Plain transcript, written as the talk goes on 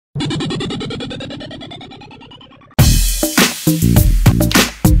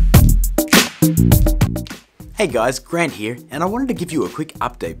Hey guys, Grant here, and I wanted to give you a quick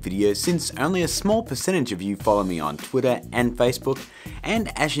update video since only a small percentage of you follow me on Twitter and Facebook,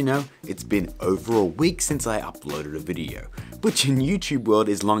 and as you know, it's been over a week since I uploaded a video, which in YouTube world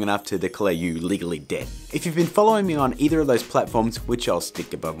is long enough to declare you legally dead. If you've been following me on either of those platforms, which I'll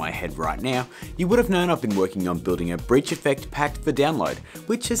stick above my head right now, you would have known I've been working on building a breach effect packed for download,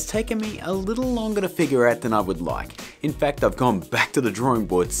 which has taken me a little longer to figure out than I would like. In fact, I've gone back to the drawing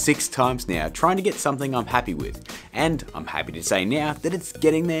board 6 times now trying to get something I'm happy with. And I'm happy to say now that it's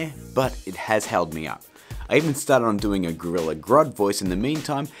getting there, but it has held me up. I even started on doing a gorilla Grodd voice in the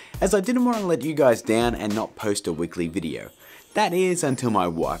meantime, as I didn't want to let you guys down and not post a weekly video. That is until my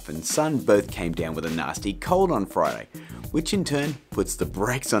wife and son both came down with a nasty cold on Friday, which in turn puts the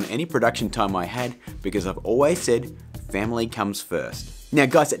brakes on any production time I had because I've always said family comes first. Now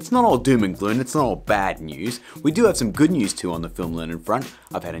guys, it's not all doom and gloom, it's not all bad news. We do have some good news too on the film learning front.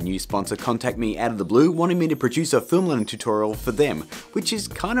 I've had a new sponsor contact me out of the blue wanting me to produce a film learning tutorial for them, which is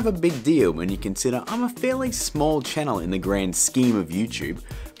kind of a big deal when you consider I'm a fairly small channel in the grand scheme of YouTube.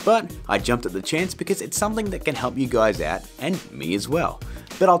 But I jumped at the chance because it's something that can help you guys out, and me as well.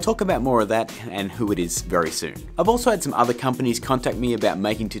 But I'll talk about more of that and who it is very soon. I've also had some other companies contact me about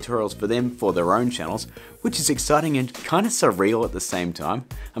making tutorials for them for their own channels, which is exciting and kind of surreal at the same time.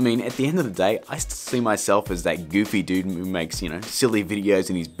 I mean, at the end of the day, I still see myself as that goofy dude who makes, silly videos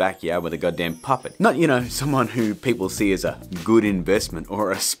in his backyard with a goddamn puppet. Not, someone who people see as a good investment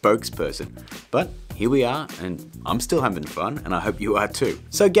or a spokesperson. But here we are, and I'm still having fun, and I hope you are too.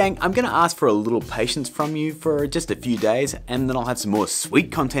 So gang, I'm gonna ask for a little patience from you for just a few days, and then I'll have some more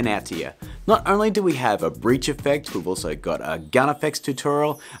sweet content out to you. Not only do we have a breach effect, we've also got a gun effects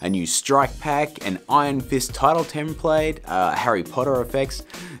tutorial, a new strike pack, an Iron Fist title template, Harry Potter effects,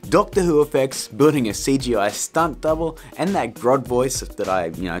 Doctor Who effects, building a CGI stunt double, and that Grodd voice that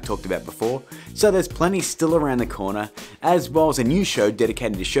I talked about before. So there's plenty still around the corner, as well as a new show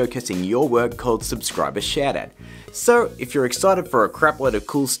dedicated to showcasing your work called Subscriber Shoutout. So if you're excited for a crap load of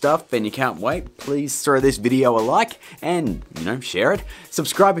cool stuff and you can't wait, please throw this video a like and, share it.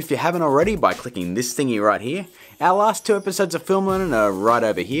 Subscribe if you haven't already by clicking this thingy right here. Our last 2 episodes of Film Learnin are right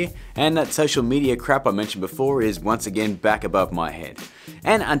over here, and that social media crap I mentioned before is once again back above my head.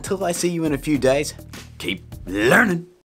 And until I see you in a few days, keep learning.